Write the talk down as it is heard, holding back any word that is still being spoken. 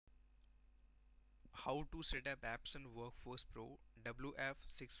How to set up Epson WorkForce Pro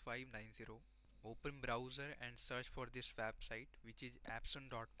WF-6590. Open browser and search for this website, which is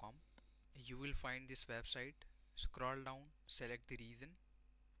epson.com. You will find this website. Scroll down, select the region.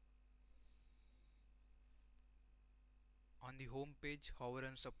 On the home page, hover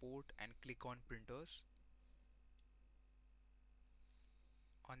on support and click on printers.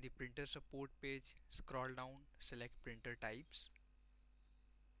 On the printer support page, scroll down, select printer types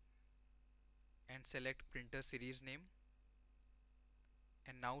and select printer series name,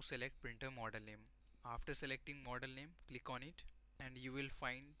 and now select printer model name. After selecting model name, click on it and you will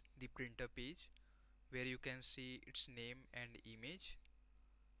find the printer page where you can see its name and image.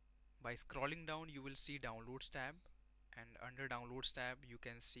 By scrolling down, you will see downloads tab, and under downloads tab you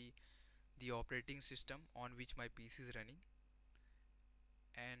can see the operating system on which my PC is running,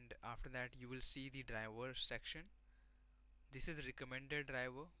 and after that you will see the driver section. This is a recommended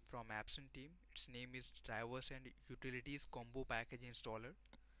driver from Epson team. Its name is Drivers and Utilities Combo Package Installer.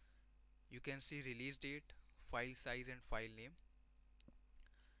 You can see release date, file size and file name.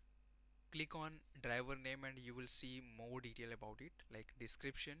 Click on driver name and you will see more detail about it, like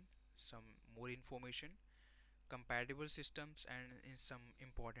description, some more information, compatible systems, and in some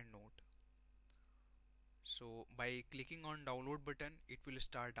important note. So by clicking on download button, it will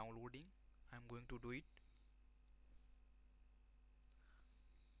start downloading. I'm going to do it.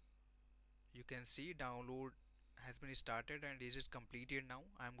 You can see download has been started and is completed now.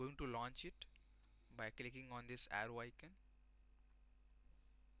 I'm going to launch it by clicking on this arrow icon.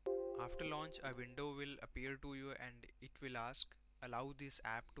 After launch, a window will appear to you and it will ask, allow this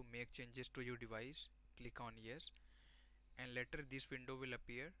app to make changes to your device. Click on yes, and later this window will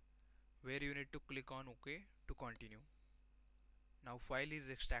appear where you need to click on OK to continue. Now file is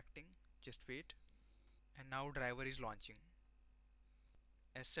extracting, just wait. And now driver is launching.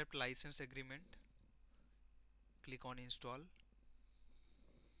 Accept license agreement, click on install.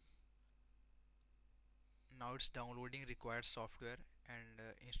 Now it's downloading required software and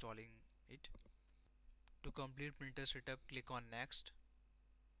installing it. To complete printer setup, click on next.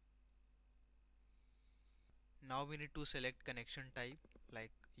 Now we need to select connection type,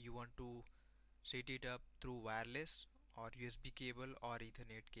 like you want to set it up through wireless or USB cable or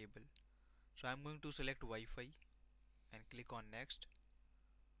Ethernet cable. So I'm going to select Wi-Fi and click on next.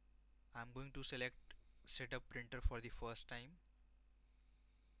 I'm going to select setup printer for the first time,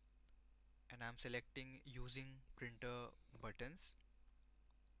 and I'm selecting using printer buttons,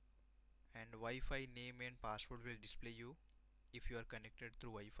 and Wi-Fi name and password will display you if you are connected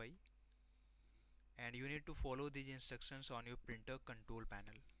through Wi-Fi, and you need to follow these instructions on your printer control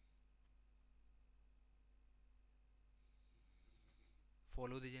panel.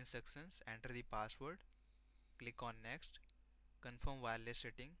 Follow these instructions, enter the password, click on next, confirm wireless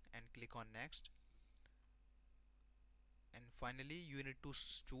setting and click on next. And finally you need to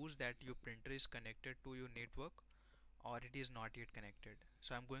choose that your printer is connected to your network or it is not yet connected.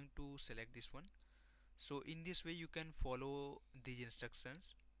 So I'm going to select this one. So in this way you can follow these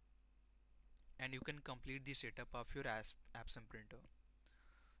instructions and you can complete the setup of your Epson printer.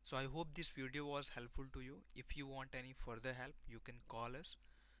 So I hope this video was helpful to you. If you want any further help, you can call us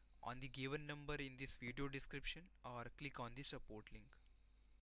on the given number in this video description or click on the support link.